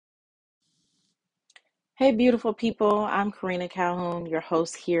Hey, beautiful people. I'm Karina Calhoun, your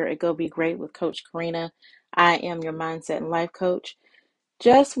host here at Go Be Great with Coach Karina. I am your mindset and life coach.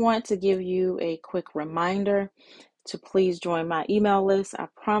 Just want to give you a quick reminder to please join my email list. I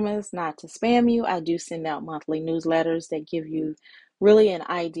promise not to spam you. I do send out monthly newsletters that give you really an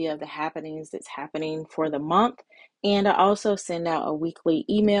idea of the happenings that's happening for the month. And I also send out a weekly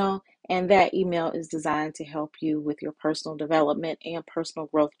email, and that email is designed to help you with your personal development and personal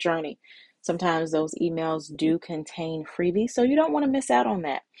growth journey. Sometimes those emails do contain freebies, so you don't want to miss out on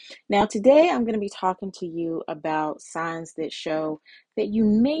that. Now, today I'm going to be talking to you about signs that show that you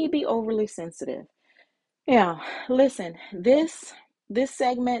may be overly sensitive. Yeah, listen, this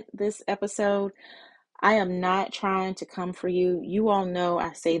segment, this episode, I am not trying to come for you. You all know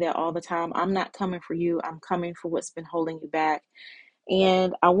I say that all the time. I'm not coming for you. I'm coming for what's been holding you back.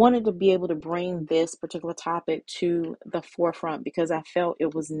 And I wanted to be able to bring this particular topic to the forefront because I felt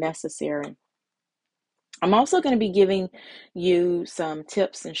it was necessary. I'm also going to be giving you some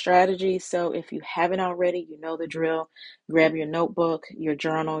tips and strategies. So if you haven't already, you know the drill. Grab your notebook, your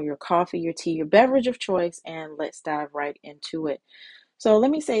journal, your coffee, your tea, your beverage of choice, and let's dive right into it. So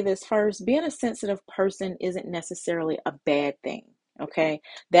let me say this first. Being a sensitive person isn't necessarily a bad thing. Okay,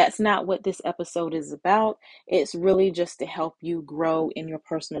 that's not what this episode is about. It's really just to help you grow in your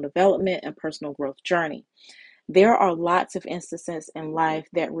personal development and personal growth journey. There are lots of instances in life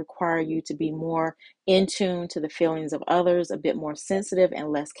that require you to be more in tune to the feelings of others, a bit more sensitive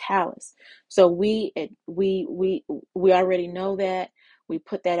and less callous. So we already know that. We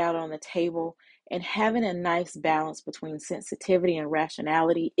put that out on the table, and having a nice balance between sensitivity and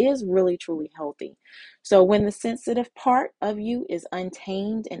rationality is really truly healthy. So when the sensitive part of you is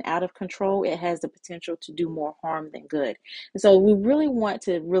untamed and out of control, it has the potential to do more harm than good. And so we really want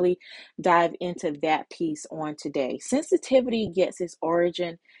to really dive into that piece on today. Sensitivity gets its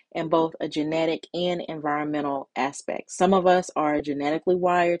origin in both a genetic and environmental aspect. Some of us are genetically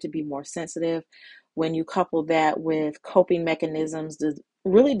wired to be more sensitive. When you couple that with coping mechanisms that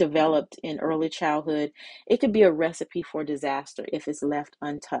really developed in early childhood, it could be a recipe for disaster if it's left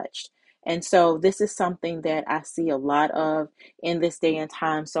untouched. And so this is something that I see a lot of in this day and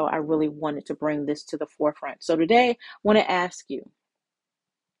time. So I really wanted to bring this to the forefront. So today I want to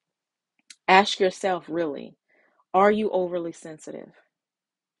ask yourself really, are you overly sensitive?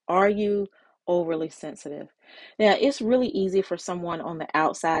 Are you overly sensitive? Now, it's really easy for someone on the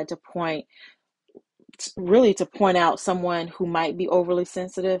outside to point out someone who might be overly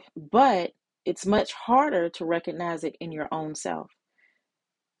sensitive, but it's much harder to recognize it in your own self.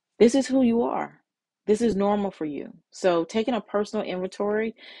 This is who you are. This is normal for you. So, taking a personal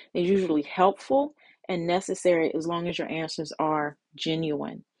inventory is usually helpful and necessary as long as your answers are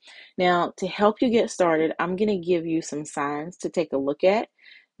genuine. Now, to help you get started, I'm going to give you some signs to take a look at.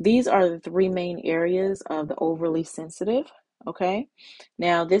 These are the three main areas of the overly sensitive. Okay.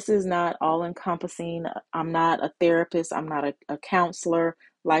 Now, this is not all encompassing. I'm not a therapist. I'm not a counselor,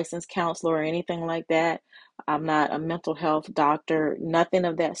 licensed counselor, or anything like that. I'm not a mental health doctor, nothing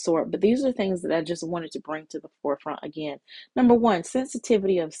of that sort. But these are things that I just wanted to bring to the forefront again. Number one,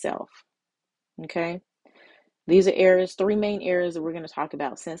 sensitivity of self. Okay. These are areas, three main areas that we're going to talk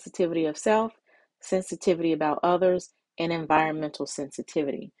about: sensitivity of self, sensitivity about others, and environmental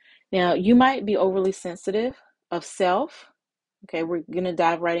sensitivity. Now, you might be overly sensitive of self. Okay, we're going to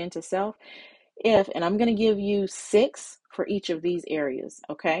dive right into self. And I'm going to give you 6 for each of these areas.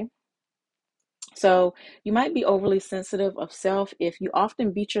 Okay, so you might be overly sensitive of self if you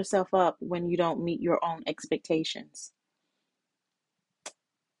often beat yourself up when you don't meet your own expectations.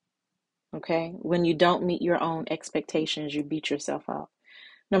 Okay, when you don't meet your own expectations, you beat yourself up.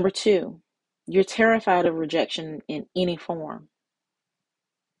 Number 2, you're terrified of rejection in any form.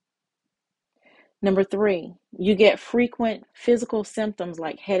 Number 3, you get frequent physical symptoms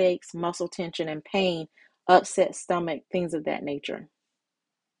like headaches, muscle tension, and pain, upset stomach, things of that nature,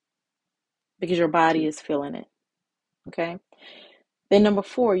 because your body is feeling it. Okay. Then number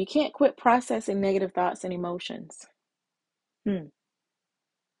 4, you can't quit processing negative thoughts and emotions.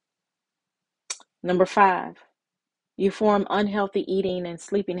 Number 5, you form unhealthy eating and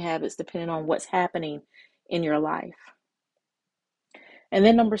sleeping habits depending on what's happening in your life. And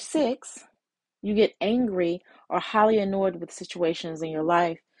then number 6, you get angry or highly annoyed with situations in your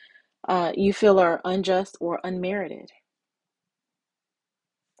life you feel are unjust or unmerited.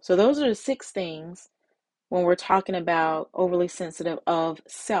 So those are the 6 things when we're talking about overly sensitive of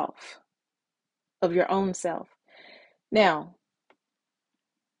self, of your own self. Now,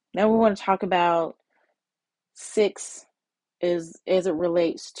 we want to talk about 6 is as it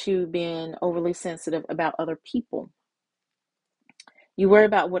relates to being overly sensitive about other people. You worry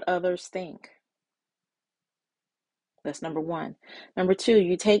about what others think. That's number one. Number two,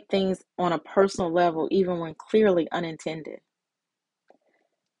 you take things on a personal level, even when clearly unintended.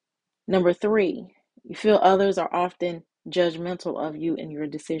 Number three, you feel others are often judgmental of you and your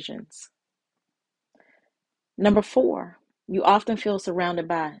decisions. Number four, you often feel surrounded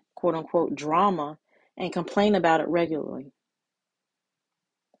by quote unquote drama and complain about it regularly.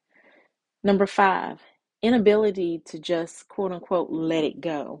 Number five, inability to just quote unquote let it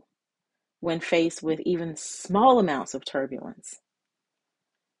go when faced with even small amounts of turbulence.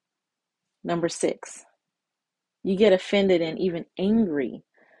 Number six, you get offended and even angry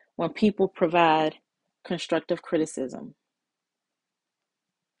when people provide constructive criticism.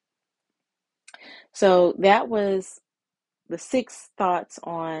 So that was the 6 thoughts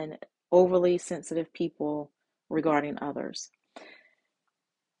on overly sensitive people regarding others.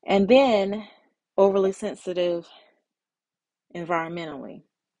 And then overly sensitive environmentally.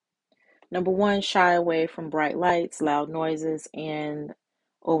 Number one, shy away from bright lights, loud noises, and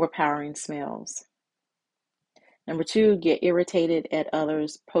overpowering smells. Number two, get irritated at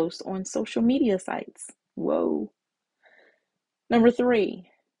others' posts on social media sites. Whoa. Number three,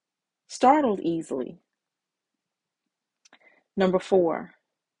 startled easily. Number four,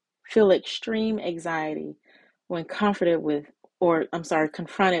 feel extreme anxiety when confronted with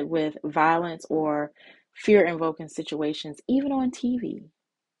violence or fear-invoking situations, even on TV.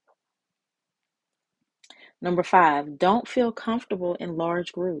 Number five, don't feel comfortable in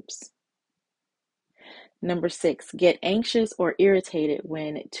large groups. Number six, get anxious or irritated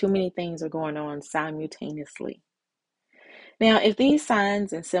when too many things are going on simultaneously. Now, if these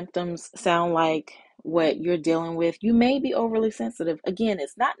signs and symptoms sound like what you're dealing with, you may be overly sensitive. Again,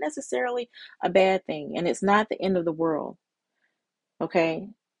 it's not necessarily a bad thing, and it's not the end of the world, okay?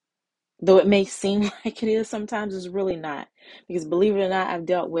 Though it may seem like it is sometimes, it's really not. Because believe it or not, I've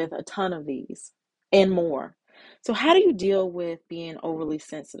dealt with a ton of these and more. So how do you deal with being overly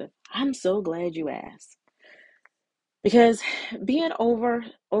sensitive? I'm so glad you asked. Because being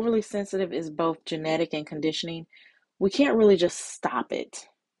overly sensitive is both genetic and conditioning. We can't really just stop it.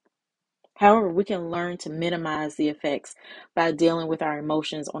 However, we can learn to minimize the effects by dealing with our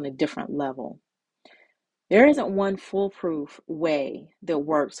emotions on a different level. There isn't one foolproof way that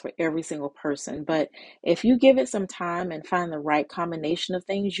works for every single person, but if you give it some time and find the right combination of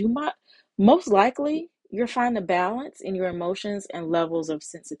things, you might most likely you'll find a balance in your emotions and levels of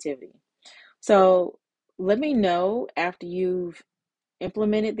sensitivity. So let me know after you've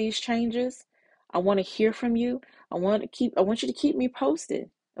implemented these changes. I want to hear from you. I want you to keep me posted,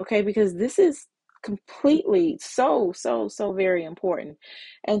 okay? Because this is completely so very important.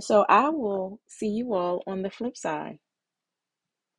 And so I will see you all on the flip side.